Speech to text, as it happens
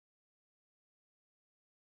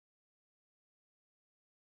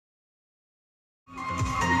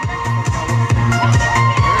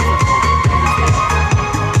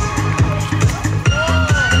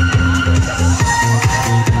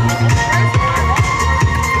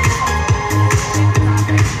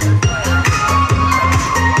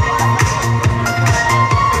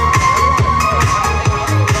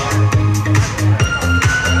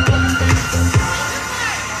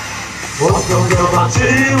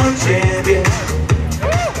od ciebie.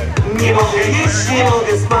 Nie mogę jeść, nie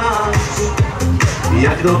mogę spać.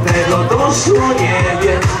 Jak do tego doszło, nie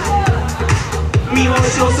wiem.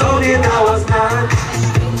 Miłością sobie dała znać.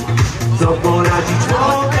 Co poradzić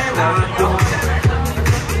mogę na to,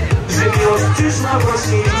 że miłość przyszła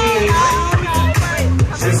właśnie dziś,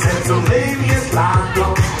 że sercu mym jest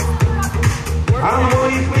lato, a w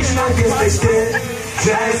moich myślach jesteś ty.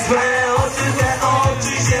 Przez twe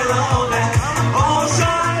oczy zielone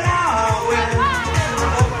oszalałe.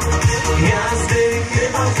 Gwiazdy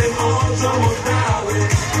chyba tym oczom oddały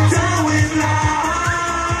cały blask,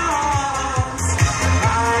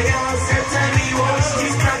 a ja serce miłości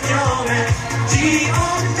spragnione ci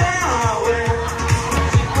oddałem.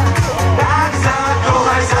 Tak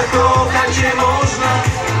zakochać się można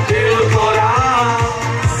tylko raz.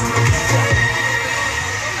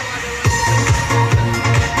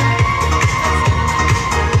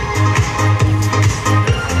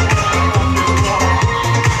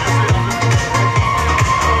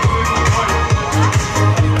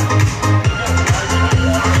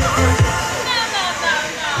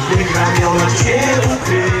 Ramiona cię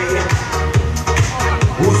ukryje,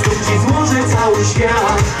 u stóp ci złożę cały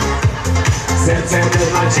świat. Serce też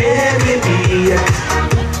dla ciebie bije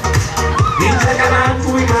i czeka na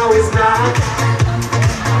twój mały znak.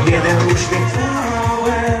 Jeden uśmiech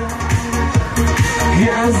całe,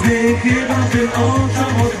 gwiazdy chyba tym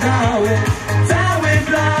oczom oddały cały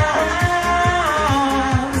blask,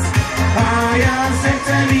 a ja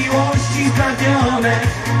serce miłości spragnione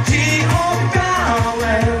ci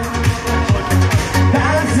oddałem.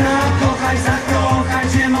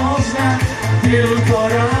 Zakochać się można tylko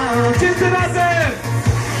raz. Wszyscy razem!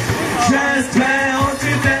 Przez twe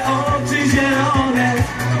oczy zielone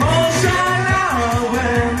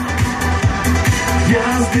oszalałem.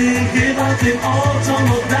 Gwiazdy chyba tym oczom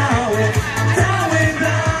oddały cały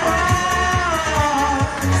blask,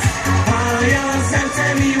 a ja serce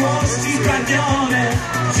miłości spragnione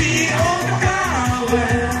ci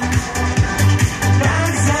oddałem.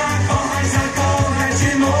 Tak zakochać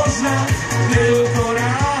się można tylko raz.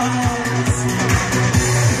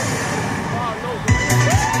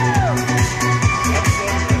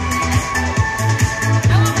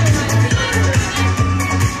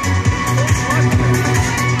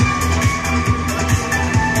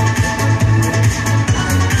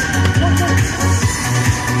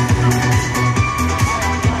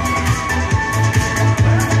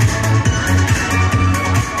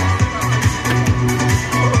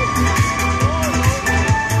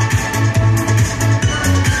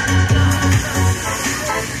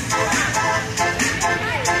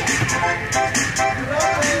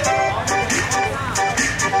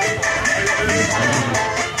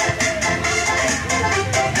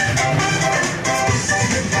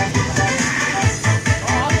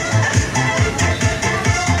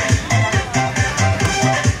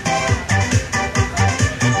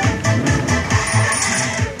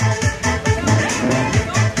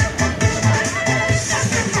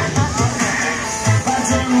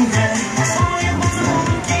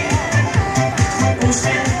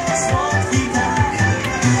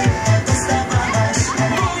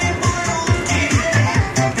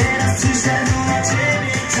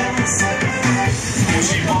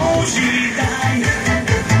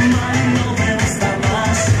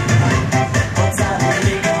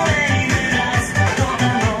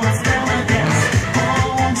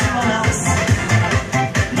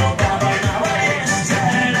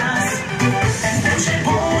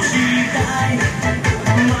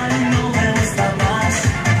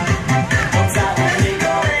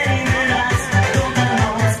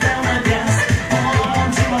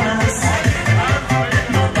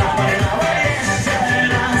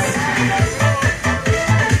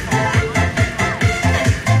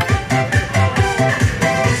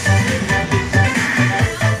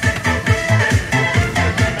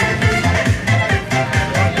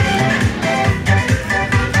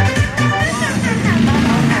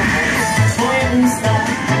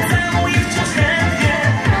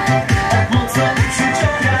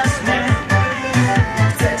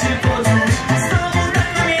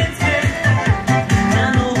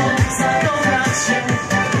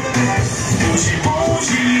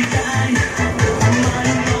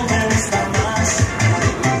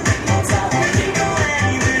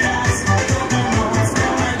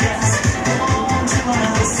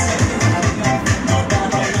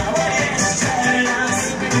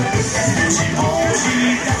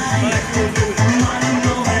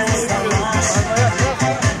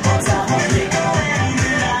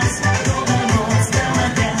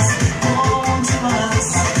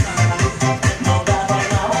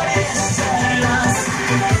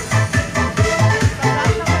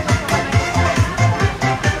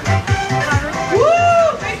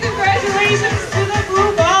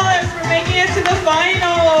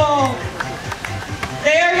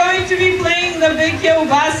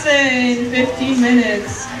 15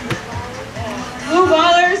 minutes. Blue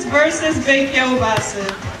Ballers versus Big Kiełbasy.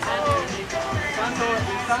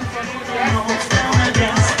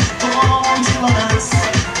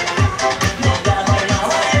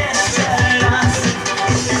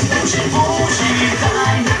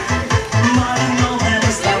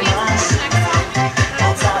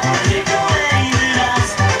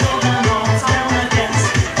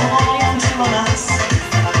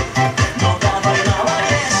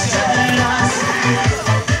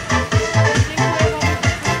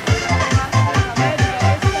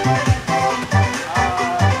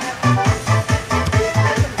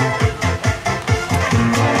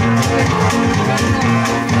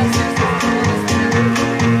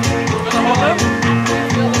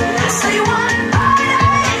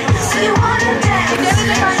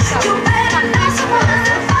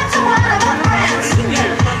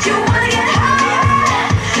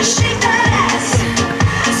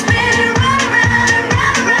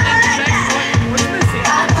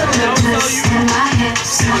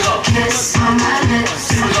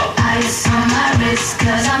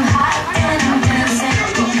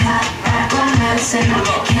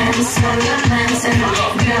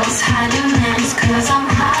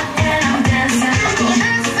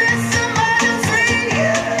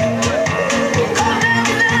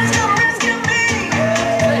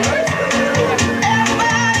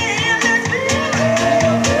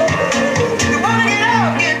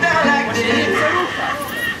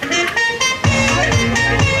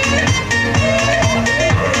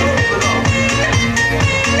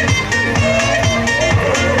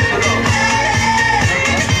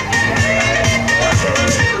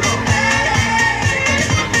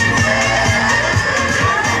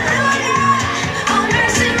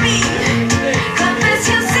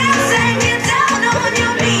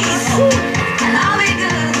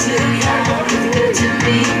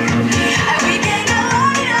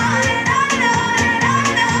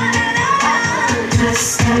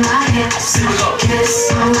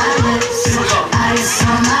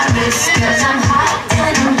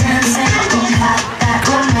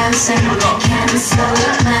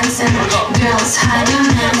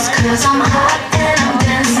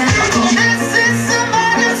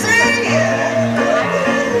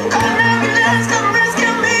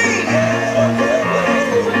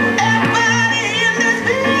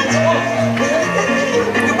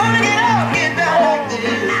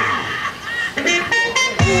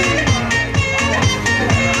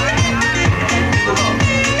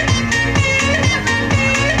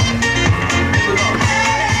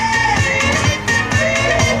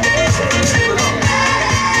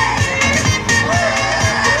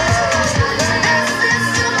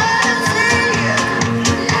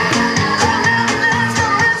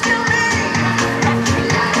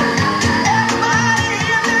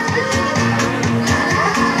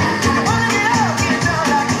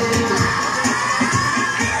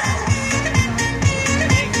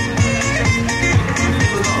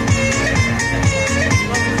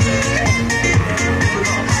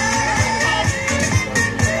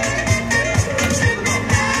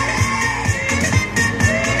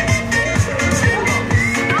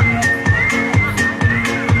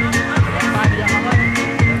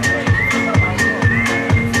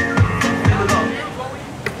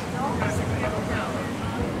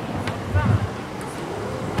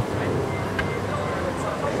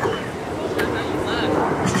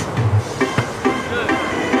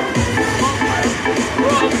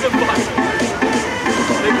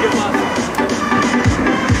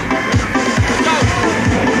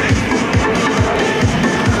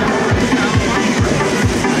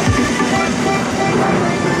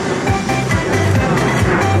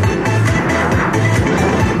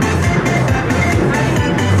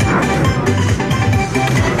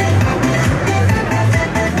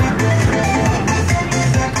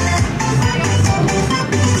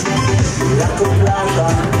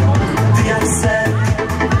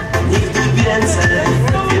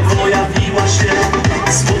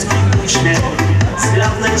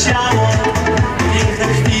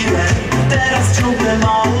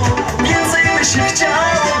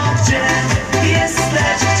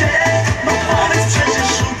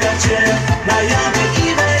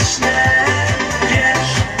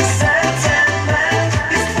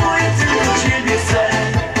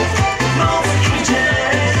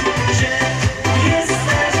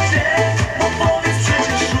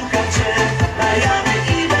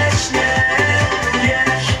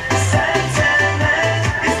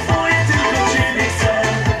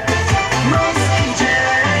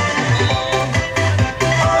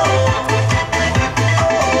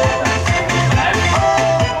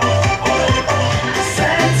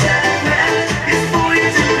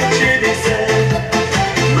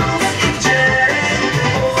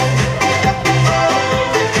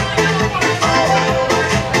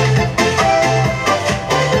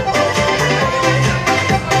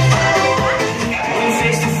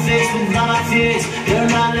 fears. Learn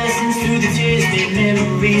my lessons through the tears. Made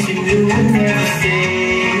memories we knew would never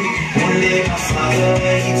fade. One day my father,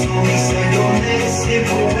 he told me, son, don't let it slip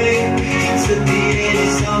away. To the end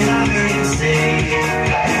is all I heard him say.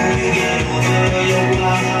 When you get older, you're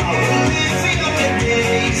wild out. Living up the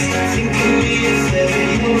days. Think of me if ever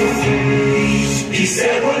you're afraid. He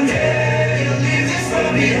said one day you'll leave this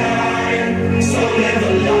world behind. So live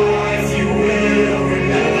a life you will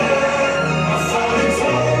remember. My father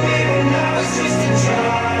told me when I was just a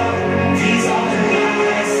child. These are the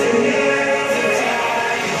nights that never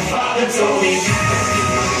die. My father told me.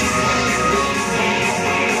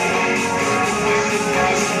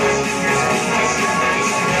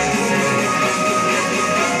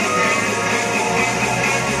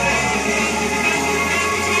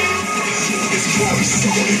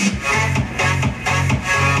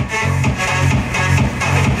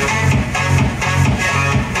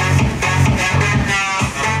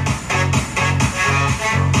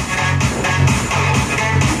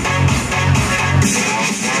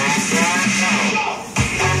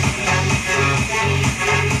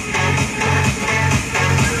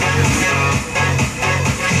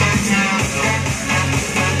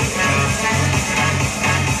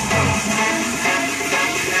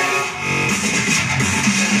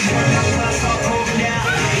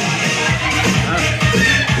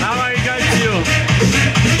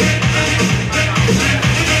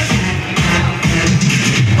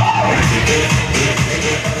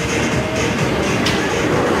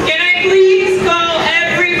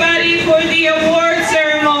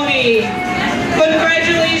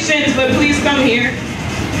 But please come here.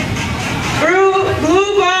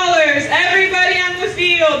 Blue ballers, everybody on the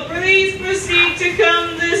field, please proceed to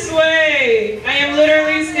come this way. I am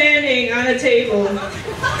literally standing on a table.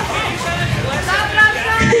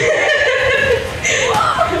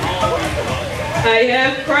 I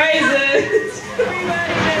have prizes.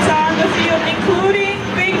 Everybody that's on the field, including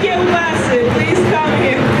Big Yo Bassett, please come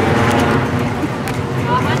here.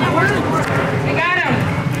 I got him.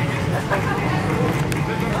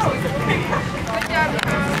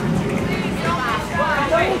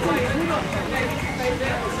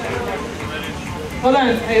 Hold on, I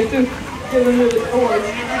have to give him the award.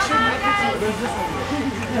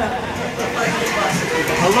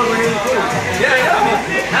 Yeah,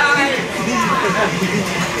 hi!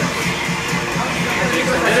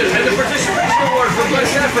 And the participation award for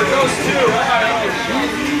best effort goes to...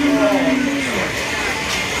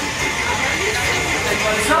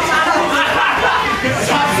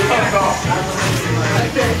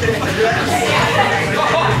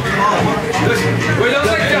 Were those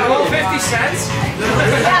like the whole 50 cents?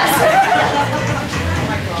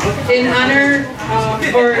 In honor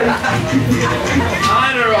or...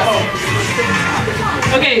 Honor of.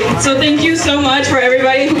 Okay, so thank you so much for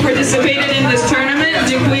everybody who participated in this tournament.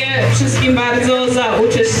 Dziękuję wszystkim bardzo za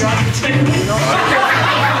uczestnictwo.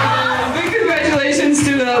 Big congratulations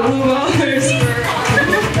to the Blue Ballers.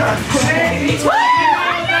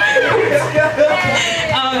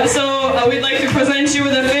 We'd like to present you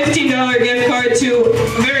with a $15 gift card to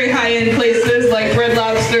very high-end places like Red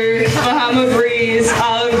Lobster, Bahama Breeze,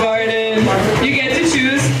 Olive Garden. You get to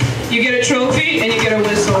choose. You get a trophy and you get a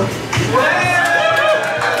whistle.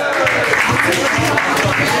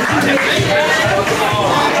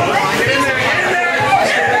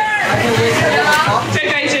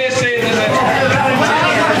 Czekajcie jeszcze jedną rzecz.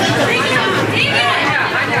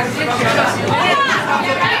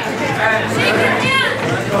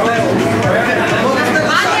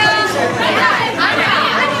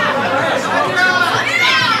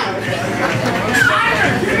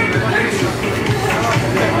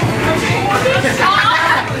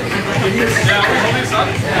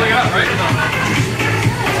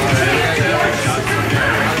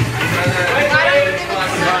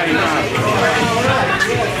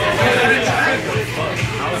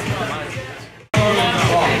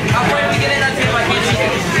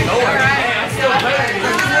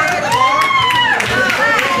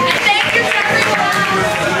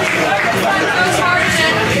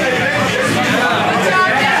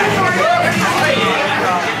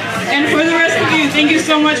 Thank you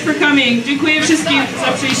so much for coming. Dziękuję wszystkim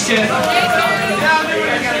za przyjście.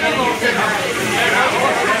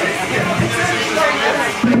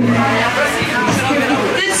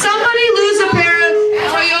 Did somebody lose a pair of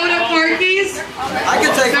Toyota car keys? I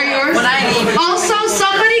can take They're yours? when I need. Also,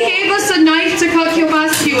 somebody gave us a knife to cut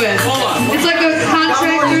kielbasi with. It's like a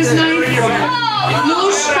contractor's knife.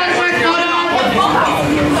 Nóż, contractor.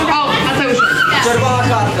 Oh, I thought it was. Czerwona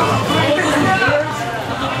kartka.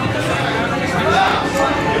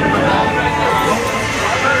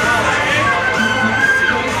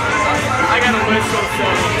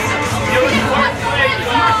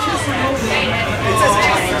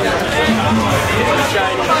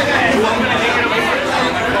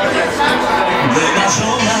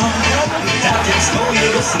 wymarzona, tak jak z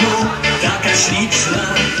mojego snu, taka śliczna,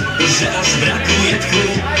 że aż brakuje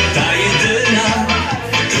tchu. Ta jedyna,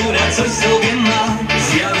 która coś sobie ma,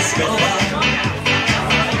 zjawiskowa.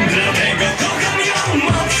 Dlatego kocham ją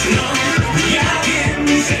mocno. Ja wiem,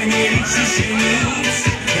 że nie liczy się nic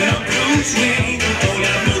oprócz niej.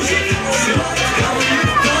 Ona burzy słodką,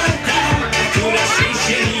 to ta, która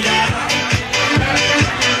szczęście mi da.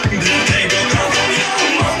 Dlatego kocham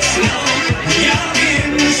ją mocno. Ja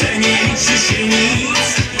wiem, że nie liczy się nic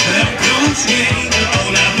oprócz niej.